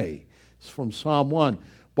away. It's from Psalm 1.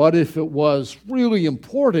 But if it was really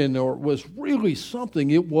important or it was really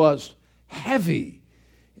something, it was heavy.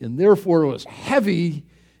 And therefore, it was heavy.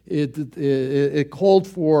 It called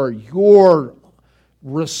for your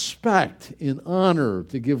respect and honor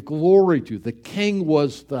to give glory to. The king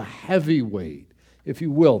was the heavyweight, if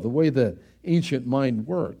you will, the way the ancient mind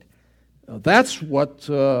worked. That's what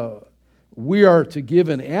we are to give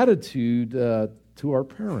an attitude to our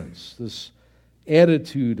parents, this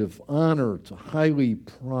attitude of honor to highly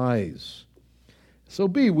prize. So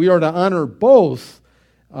we are to honor both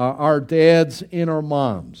our dads and our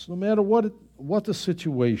moms, no matter what the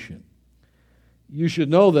situation. You should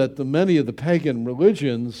know that many of the pagan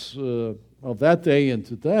religions of that day and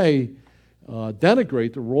today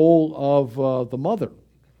denigrate the role of the mother.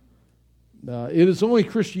 It is only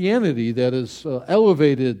Christianity that has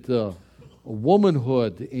elevated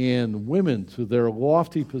womanhood and women to their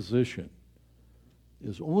lofty position. It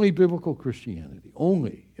is only biblical Christianity,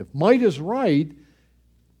 only. If might is right,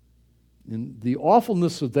 and the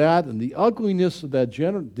awfulness of that and the ugliness of that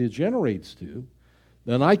degenerates to,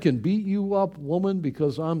 then I can beat you up, woman,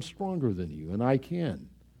 because I'm stronger than you, and I can.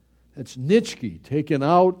 That's Nietzsche taken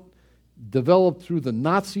out, developed through the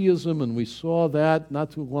Nazism, and we saw that not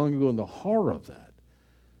too long ago in the horror of that.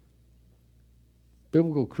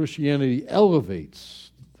 Biblical Christianity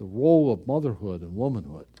elevates the role of motherhood and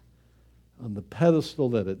womanhood on the pedestal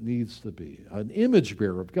that it needs to be, an image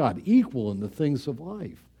bearer of God, equal in the things of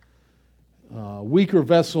life. Weaker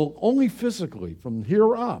vessel only physically from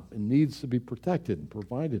here up and needs to be protected and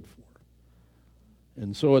provided for.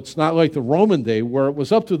 And so it's not like the Roman day where it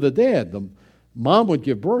was up to the dad. The mom would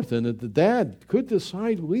give birth and the dad could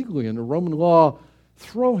decide legally under Roman law,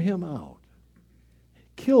 throw him out,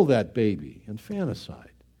 kill that baby,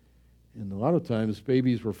 infanticide. And a lot of times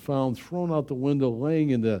babies were found thrown out the window laying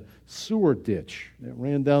in the sewer ditch that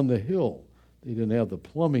ran down the hill. They didn't have the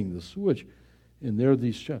plumbing, the sewage. And there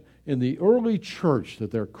these in the early church, to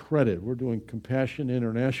their credit, we're doing Compassion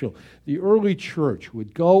International, the early church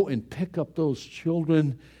would go and pick up those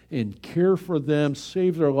children and care for them,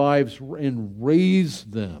 save their lives, and raise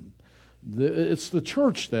them. It's the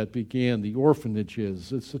church that began the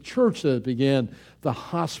orphanages. It's the church that began the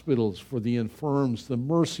hospitals for the infirms, the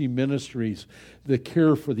mercy ministries, the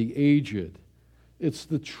care for the aged. It's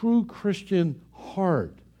the true Christian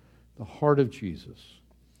heart, the heart of Jesus.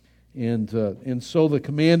 And so the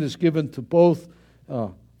command is given to both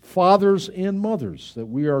fathers and mothers that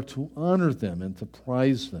we are to honor them and to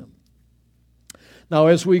prize them. Now,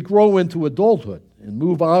 as we grow into adulthood and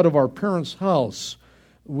move out of our parents' house,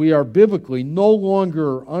 we are biblically no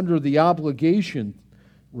longer under the obligation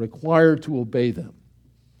required to obey them.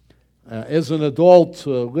 As an adult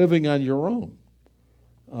living on your own,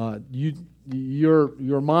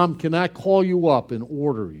 your mom cannot call you up and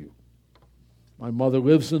order you. My mother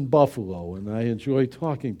lives in Buffalo, and I enjoy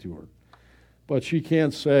talking to her. But she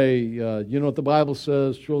can't say, you know what the Bible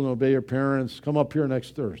says, children obey your parents, come up here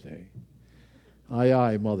next Thursday. Aye,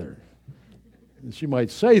 aye, mother. And she might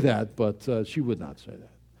say that, but she would not say that.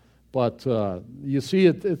 But you see,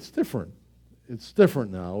 it's different. It's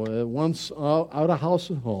different now. Once out of house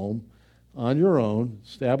and home, on your own,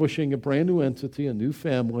 establishing a brand new entity, a new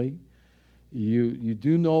family, you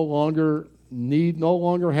do no longer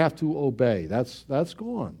have to obey. That's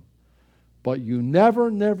gone. But you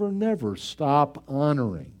never stop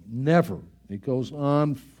honoring. Never. It goes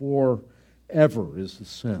on forever is the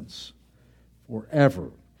sense.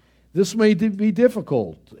 Forever. This may be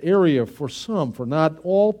difficult area for some, for not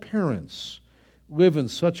all parents live in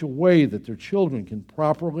such a way that their children can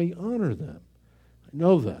properly honor them. I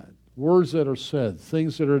know that. Words that are said,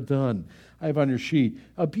 things that are done. I have on your sheet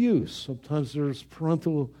abuse. Sometimes there's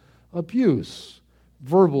parental abuse,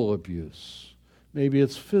 verbal abuse. Maybe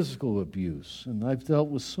it's physical abuse. And I've dealt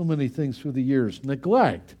with so many things through the years.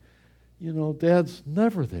 Neglect. You know, Dad's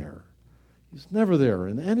never there. He's never there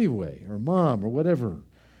in any way, or mom, or whatever.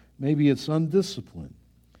 Maybe it's undisciplined,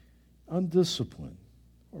 or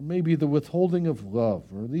maybe the withholding of love,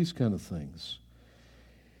 or these kind of things.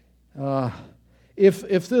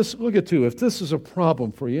 If this, look at two, if this is a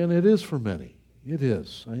problem for you, and it is for many, it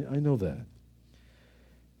is, I know that.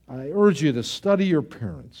 I urge you to study your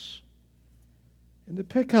parents and to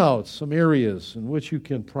pick out some areas in which you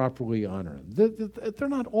can properly honor them. They're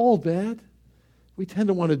not all bad. We tend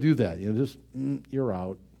to want to do that. Just, you're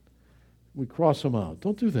out. We cross them out.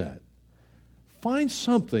 Don't do that. Find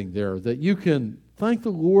something there that you can thank the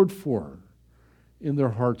Lord for in their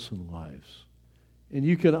hearts and lives. And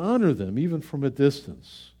you can honor them even from a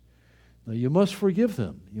distance. Now, you must forgive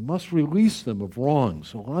them. You must release them of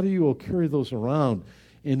wrongs. A lot of you will carry those around,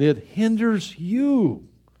 and it hinders you.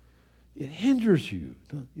 It hinders you.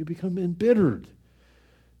 You become embittered.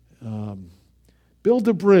 Build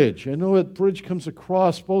a bridge. I know that bridge comes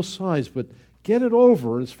across both sides, but get it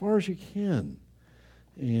over as far as you can.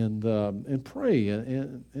 And pray.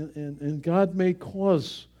 And God may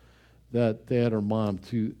cause that dad or mom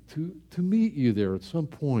to meet you there at some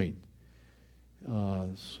point.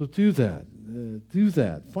 So do that. Do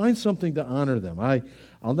that. Find something to honor them.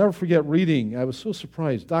 I'll never forget reading. I was so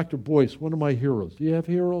surprised. Dr. Boyce, one of my heroes. Do you have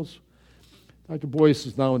heroes? Dr. Boyce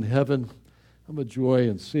is now in heaven. I'm a joy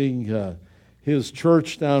in seeing his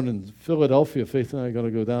church down in Philadelphia. Faith and I are going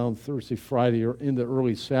to go down Thursday, Friday, or into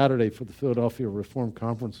early Saturday for the Philadelphia Reformed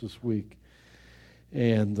Conference this week.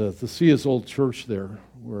 And to see his old church there,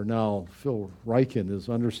 where now Phil Ryken is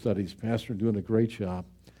understudies, pastor, doing a great job.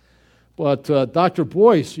 But Dr.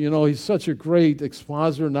 Boyce, he's such a great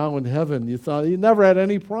expositor now in heaven. You thought he never had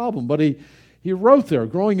any problem, but he wrote there,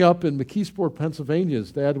 growing up in McKeesport, Pennsylvania.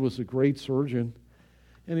 His dad was a great surgeon.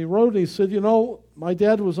 And he wrote, and he said, my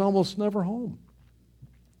dad was almost never home.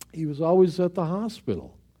 He was always at the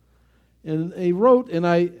hospital. And he wrote, and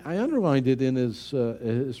I underlined it in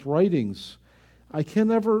his writings, I can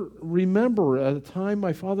never remember at a time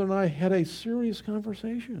my father and I had a serious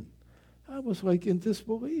conversation. I was like in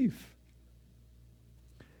disbelief.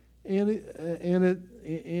 And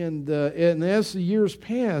as the years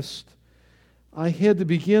passed, I had to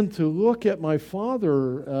begin to look at my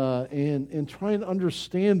father and try and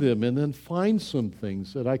understand him, and then find some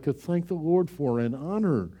things that I could thank the Lord for and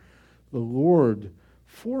honor the Lord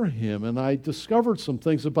for him. And I discovered some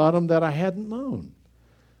things about him that I hadn't known.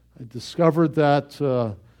 I discovered that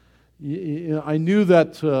I knew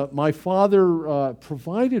that my father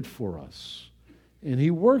provided for us, and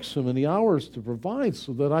he worked so many hours to provide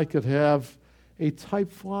so that I could have a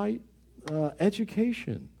type flight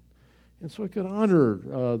education. And so I could honor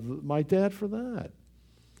my dad for that.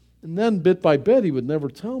 And then bit by bit, he would never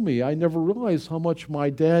tell me. I never realized how much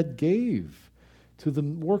my dad gave to the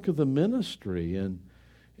work of the ministry and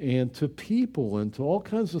to people and to all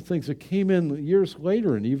kinds of things that came in years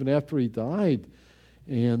later and even after he died.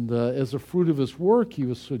 And as a fruit of his work, he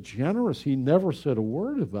was so generous. He never said a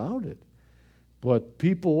word about it. But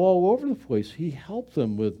people all over the place, he helped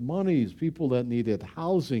them with monies, people that needed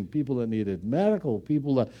housing, people that needed medical,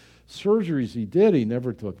 people that surgeries he did. He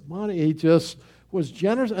never took money. He just was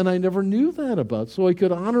generous, and I never knew that about. So I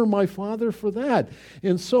could honor my father for that.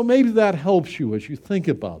 And so maybe that helps you as you think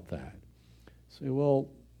about that. Say, well,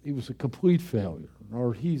 he was a complete failure,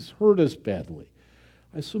 or he's hurt us badly.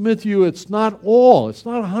 I submit to you, it's not all. It's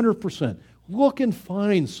not 100%. Look and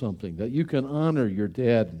find something that you can honor your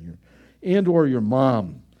dad and or your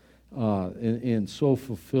mom and so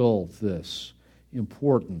fulfill this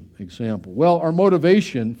important example. Well, our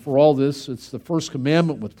motivation for all this, it's the first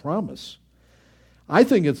commandment with promise. I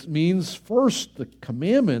think it means first, the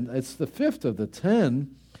commandment, it's the fifth of the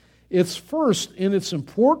 10. It's first, and it's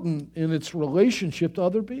important in its relationship to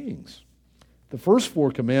other beings. The first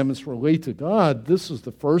 4 commandments relate to God. This is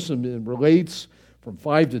the first, and it relates from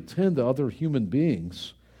 5 to 10 to other human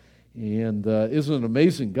beings. And isn't it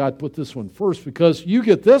amazing God put this one first? Because you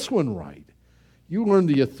get this one right. You learn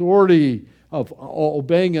the authority of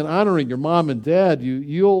obeying and honoring your mom and dad.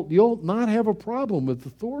 You'll not have a problem with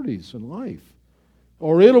authorities in life.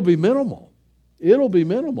 Or it'll be minimal. It'll be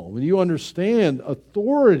minimal when you understand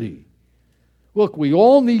authority. Look, we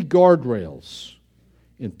all need guardrails.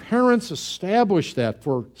 And parents establish that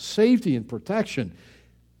for safety and protection.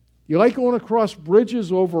 You like going across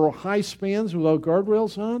bridges over high spans without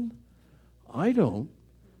guardrails on? I don't.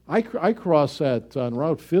 I cross that on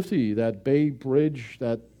Route 50, that Bay Bridge,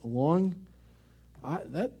 that long. I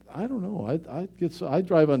don't know. I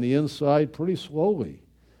drive on the inside pretty slowly.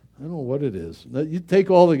 I don't know what it is. You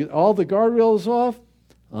take all the guardrails off,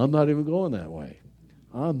 I'm not even going that way.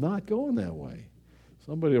 I'm not going that way.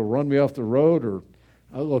 Somebody will run me off the road, or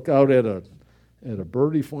I look out at and a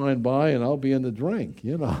birdie flying by, and I'll be in the drink,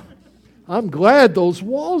 I'm glad those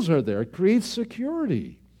walls are there. It creates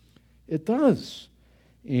security. It does.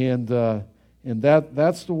 And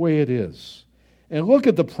that's the way it is. And look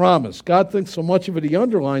at the promise. God thinks so much of it, he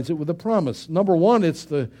underlines it with a promise. Number one, it's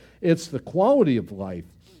the quality of life.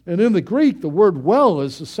 And in the Greek, the word well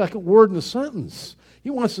is the second word in the sentence. He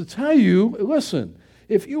wants to tell you, listen,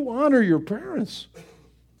 if you honor your parents,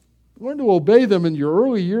 learn to obey them in your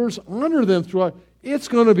early years, honor them throughout, it's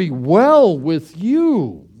going to be well with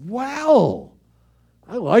you. Well.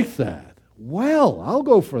 I like that. Well, I'll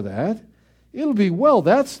go for that. It'll be well.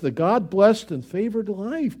 That's the God-blessed and favored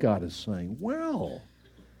life, God is saying. Well.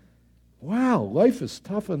 Wow, life is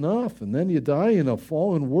tough enough, and then you die in a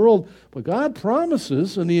fallen world. But God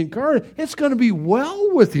promises in the incarnate, it's going to be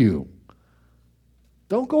well with you.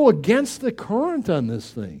 Don't go against the current on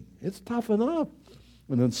this thing. It's tough enough.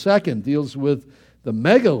 And then second deals with the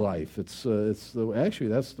mega life. Actually,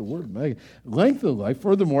 that's the word, mega. Length of life.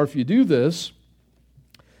 Furthermore, if you do this,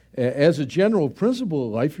 as a general principle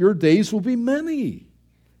of life, your days will be many,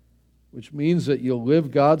 which means that you'll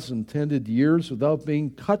live God's intended years without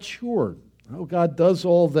being cut short. How God does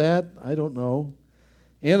all that, I don't know.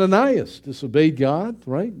 Ananias disobeyed God,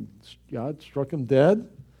 right? God struck him dead.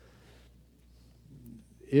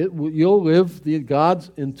 You'll live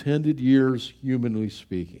God's intended years, humanly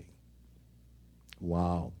speaking.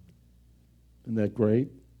 Wow. Isn't that great?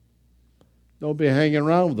 Don't be hanging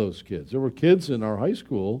around with those kids. There were kids in our high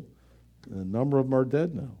school, and a number of them are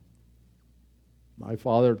dead now. My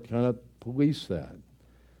father kind of policed that.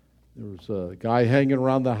 There was a guy hanging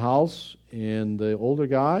around the house, and the older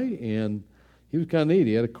guy, and he was kind of neat.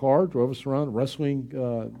 He had a car, drove us around,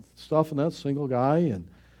 wrestling stuff, and that single guy, and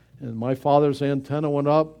my father's antenna went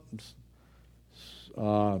up.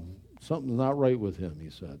 Something's not right with him,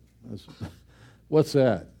 he said. I said, what's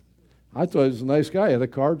that? I thought he was a nice guy. He had a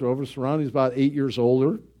car, drove us around. He's about 8 years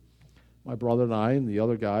older. My brother and I and the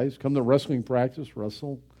other guys come to wrestling practice,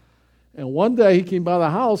 wrestle. And one day he came by the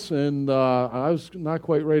house, and I was not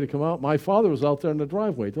quite ready to come out. My father was out there in the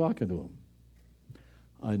driveway talking to him.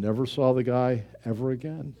 I never saw the guy ever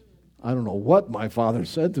again. I don't know what my father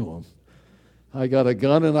said to him. I got a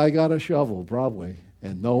gun and I got a shovel, probably,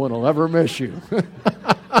 and no one will ever miss you.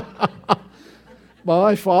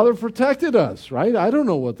 My father protected us, right? I don't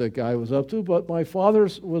know what that guy was up to, but my father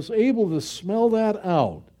was able to smell that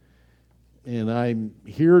out. And I'm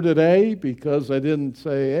here today because I didn't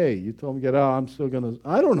say, hey, you told me to get out, I'm still going to,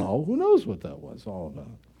 I don't know. Who knows what that was all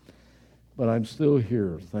about? But I'm still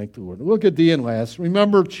here, thank the Lord. Look at the end last.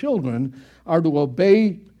 Remember, children are to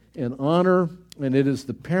obey and honor, and it is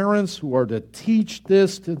the parents who are to teach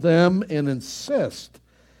this to them and insist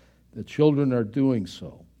that children are doing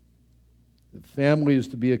so. The family is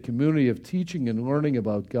to be a community of teaching and learning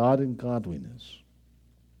about God and godliness.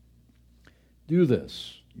 Do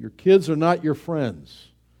this. Your kids are not your friends.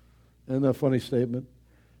 Isn't that a funny statement?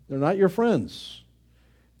 They're not your friends.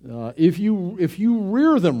 If you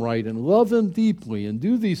rear them right and love them deeply and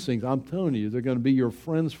do these things, I'm telling you, they're going to be your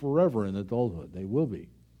friends forever in adulthood. They will be.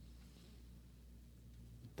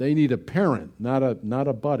 They need a parent, not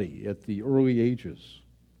a buddy at the early ages.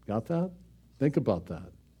 Got that? Think about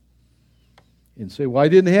that. And say, well, I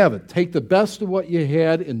didn't have it. Take the best of what you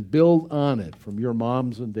had and build on it from your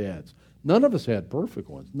moms and dads. None of us had perfect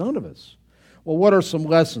ones. None of us. Well, what are some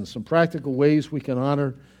lessons, some practical ways we can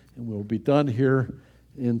honor? And we'll be done here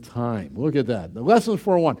in time. Look at that. The lesson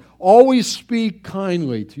for one, always speak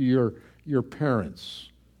kindly to your parents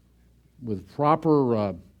with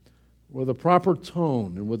a proper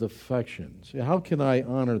tone and with affection. Say, how can I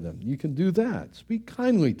honor them? You can do that. Speak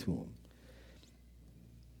kindly to them.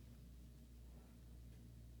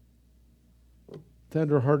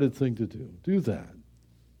 Tender-hearted thing to do. Do that.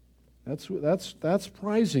 That's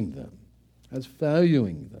prizing them. That's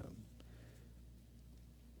valuing them.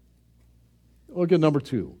 Look at number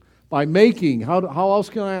 2. By making, how else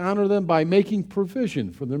can I honor them? By making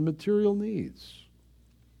provision for their material needs.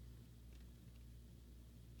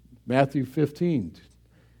 Matthew 15,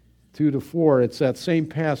 2-4, it's that same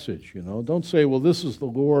passage, Don't say, well, this is the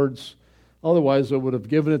Lord's, otherwise I would have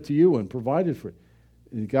given it to you and provided for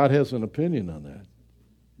it. God has an opinion on that.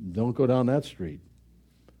 Don't go down that street.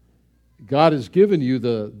 God has given you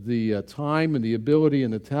the time and the ability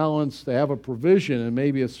and the talents to have a provision and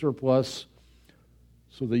maybe a surplus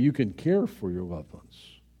so that you can care for your loved ones.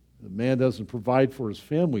 The man doesn't provide for his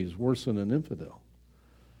family is worse than an infidel.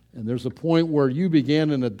 And there's a point where you began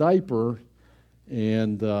in a diaper,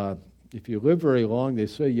 and if you live very long, they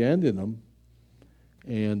say you end in them.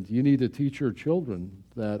 And you need to teach your children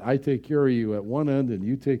that I take care of you at one end and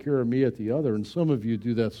you take care of me at the other. And some of you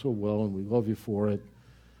do that so well, and we love you for it.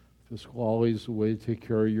 Pasquale's the way to take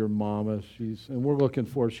care of your mama. And we're looking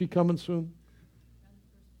for her. Is she coming soon?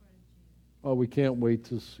 Oh, we can't wait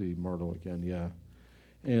to see Myrtle again, yeah.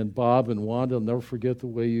 And Bob and Wanda, I'll never forget the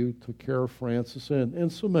way you took care of Francis,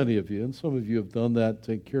 and so many of you. And some of you have done that,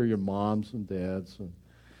 take care of your moms and dads.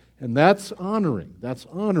 And that's honoring. That's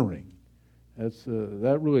honoring.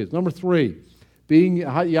 That really is. Number 3, you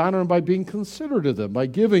honor them by being considerate of them, by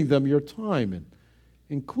giving them your time, and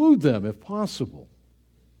include them if possible.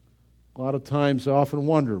 A lot of times I often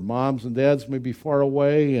wonder, moms and dads may be far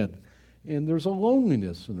away, and there's a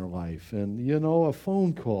loneliness in their life. And, a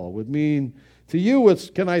phone call would mean, to you, it's,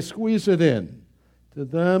 can I squeeze it in? To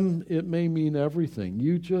them, it may mean everything.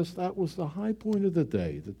 That was the high point of the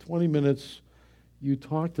day, the 20 minutes you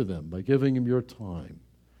talk to them by giving them your time,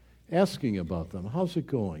 asking about them. How's it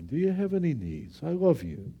going? Do you have any needs? I love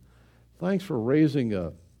you. Thanks for raising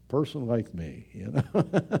a person like me,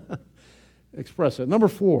 Express it. Number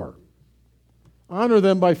 4, honor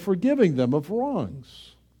them by forgiving them of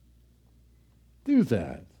wrongs. Do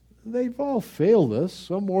that. They've all failed us,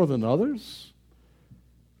 some more than others.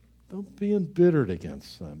 Don't be embittered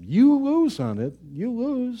against them. You lose on it. You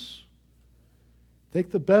lose.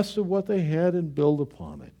 Take the best of what they had and build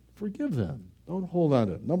upon it. Forgive them. Don't hold on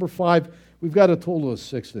to it. Number 5, we've got a total of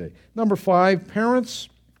 6 today. Number 5, parents,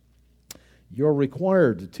 you're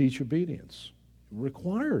required to teach obedience.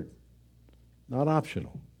 Required, not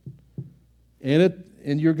optional. And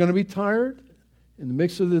you're going to be tired in the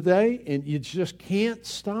mix of the day, and you just can't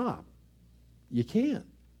stop. You can't.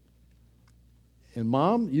 And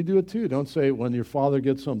mom, you do it too. Don't say when your father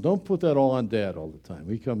gets home, don't put that all on dad all the time.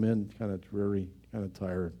 We come in kind of dreary, kind of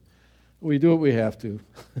tired. We do what we have to.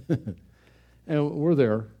 And we're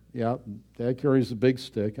there. Yeah, dad carries a big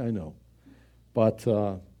stick, I know. But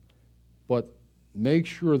make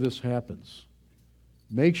sure this happens.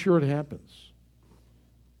 Make sure it happens.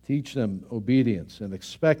 Teach them obedience and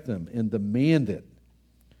expect them and demand it.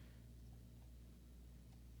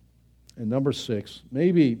 And number 6,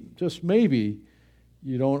 maybe, just maybe,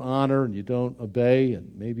 you don't honor and you don't obey,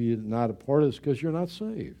 and maybe you're not a part of this because you're not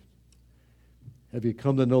saved. Have you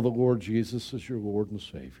come to know the Lord Jesus as your Lord and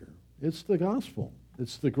Savior? It's the gospel.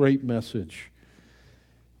 It's the great message.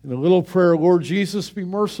 In a little prayer, Lord Jesus, be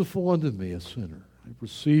merciful unto me, a sinner. I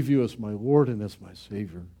receive you as my Lord and as my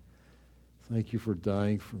Savior. Thank you for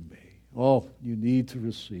dying for me. Oh, you need to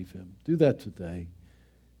receive him. Do that today.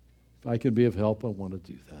 If I can be of help, I want to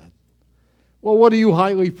do that. Well, what do you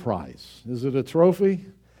highly prize? Is it a trophy?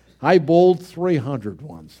 I bowled 300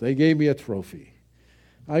 once. They gave me a trophy.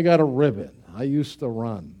 I got a ribbon. I used to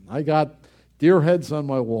run. I got deer heads on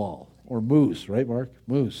my wall. Or moose, right, Mark?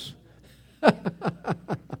 Moose.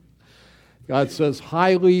 God says,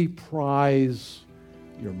 highly prize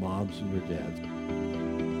your moms and your dads.